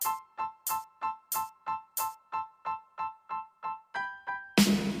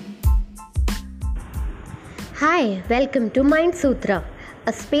Hi, welcome to Mind Sutra,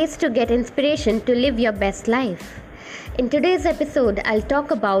 a space to get inspiration to live your best life. In today's episode, I'll talk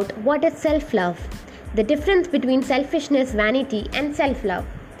about what is self-love, the difference between selfishness, vanity, and self-love.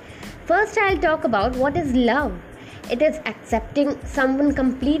 First, I'll talk about what is love. It is accepting someone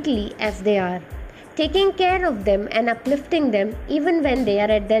completely as they are, taking care of them and uplifting them even when they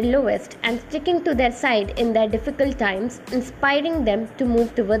are at their lowest, and sticking to their side in their difficult times, inspiring them to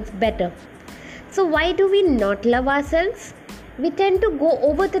move towards better. So why do we not love ourselves? We tend to go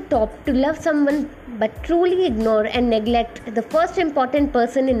over the top to love someone but truly ignore and neglect the first important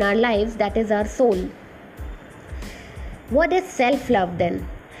person in our lives, that is our soul. What is self-love then?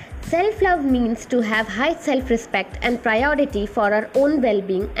 Self-love means to have high self-respect and priority for our own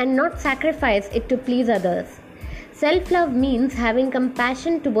well-being and not sacrifice it to please others. Self-love means having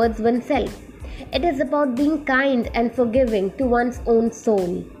compassion towards oneself. It is about being kind and forgiving to one's own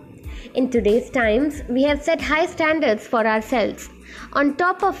soul. In today's times, we have set high standards for ourselves. On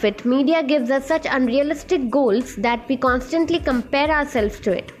top of it, media gives us such unrealistic goals that we constantly compare ourselves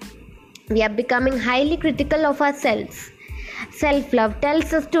to it. We are becoming highly critical of ourselves. Self-love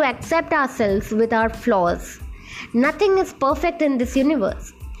tells us to accept ourselves with our flaws. Nothing is perfect in this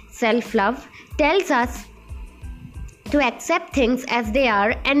universe. Self-love tells us to accept things as they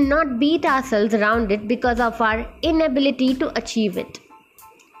are and not beat ourselves around it because of our inability to achieve it.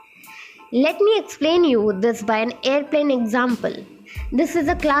 Let me explain you this by an airplane example. This is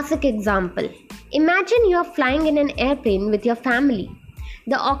a classic example. Imagine you are flying in an airplane with your family.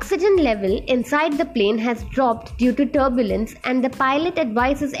 The oxygen level inside the plane has dropped due to turbulence and the pilot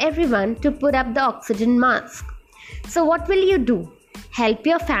advises everyone to put up the oxygen mask. So what will you do? Help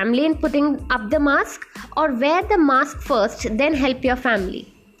your family in putting up the mask, or wear the mask first then help your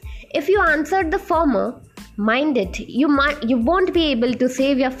family? If you answered the former, mind it, you won't be able to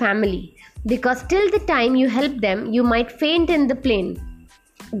save your family, because till the time you help them, you might faint in the plane.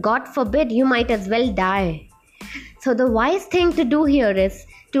 God forbid, you might as well die. So the wise thing to do here is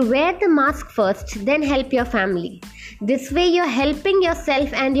to wear the mask first, then help your family. This way you're helping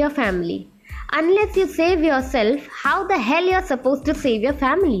yourself and your family. Unless you save yourself, how the hell you're supposed to save your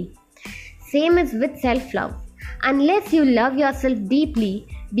family? Same is with self-love. Unless you love yourself deeply,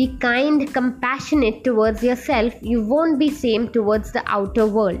 be kind, compassionate towards yourself, you won't be same towards the outer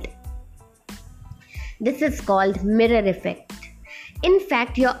world. This is called mirror effect. In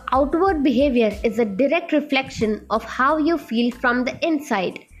fact, your outward behavior is a direct reflection of how you feel from the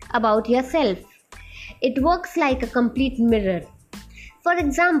inside about yourself. It works like a complete mirror. For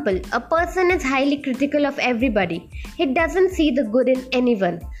example, a person is highly critical of everybody. He doesn't see the good in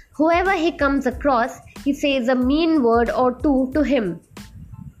anyone. Whoever he comes across, he says a mean word or two to him.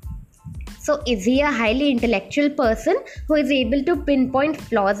 So is he a highly intellectual person who is able to pinpoint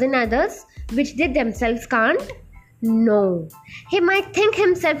flaws in others, which they themselves can't? No. He might think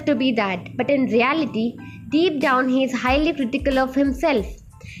himself to be that, but in reality, deep down he is highly critical of himself.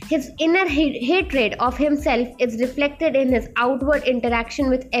 His inner hatred of himself is reflected in his outward interaction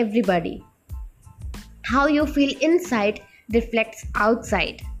with everybody. How you feel inside reflects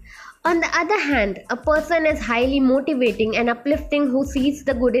outside. On the other hand, a person is highly motivating and uplifting who sees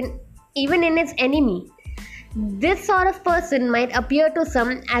the good even in his enemy. This sort of person might appear to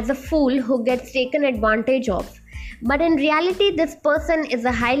some as a fool who gets taken advantage of. But in reality, this person is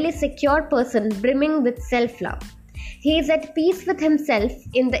a highly secure person brimming with self-love. He is at peace with himself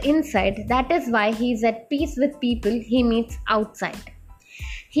in the inside. That is why he is at peace with people he meets outside.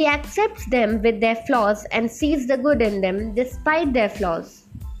 He accepts them with their flaws and sees the good in them despite their flaws.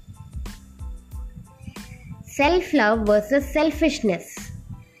 Self-love versus selfishness.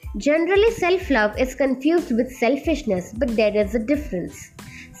 Generally, self-love is confused with selfishness, but there is a difference.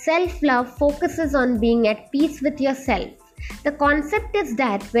 Self-love focuses on being at peace with yourself. The concept is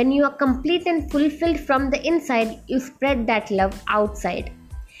that when you are complete and fulfilled from the inside, you spread that love outside.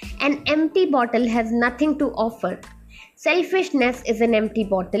 An empty bottle has nothing to offer. Selfishness is an empty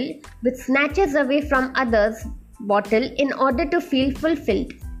bottle which snatches away from others' bottle in order to feel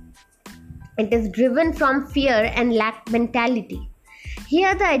fulfilled. It is driven from fear and lack mentality.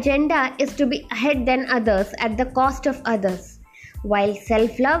 Here the agenda is to be ahead than others at the cost of others, while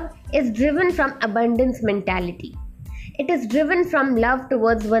self-love is driven from abundance mentality. It is driven from love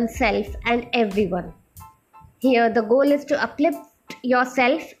towards oneself and everyone. Here the goal is to uplift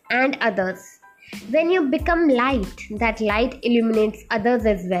yourself and others. When you become light, that light illuminates others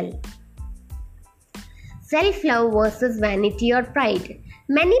as well. Self-love versus vanity or pride.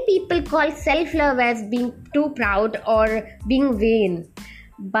 Many people call self-love as being too proud or being vain.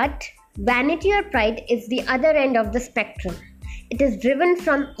 But vanity or pride is the other end of the spectrum. It is driven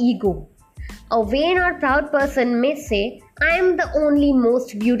from ego. A vain or proud person may say, I am the only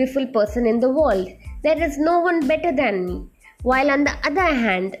most beautiful person in the world. There is no one better than me. While on the other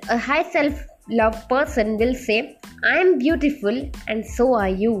hand, a high self-love person will say, I am beautiful and so are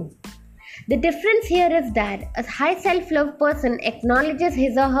you. The difference here is that a high self-love person acknowledges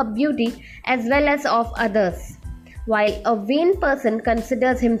his or her beauty as well as of others, while a vain person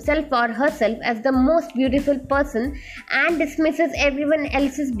considers himself or herself as the most beautiful person and dismisses everyone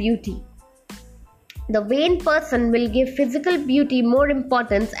else's beauty. The vain person will give physical beauty more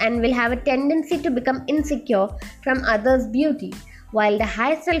importance and will have a tendency to become insecure from others' beauty, while the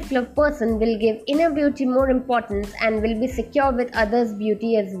high self-love person will give inner beauty more importance and will be secure with others'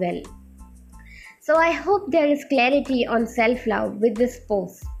 beauty as well. So I hope there is clarity on self-love with this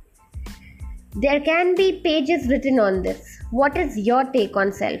post. There can be pages written on this. What is your take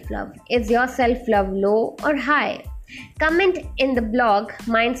on self-love? Is your self-love low or high? Comment in the blog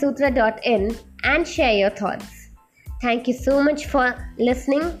mindsutra.in and share your thoughts. Thank you so much for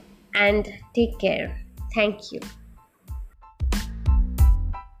listening and take care. Thank you.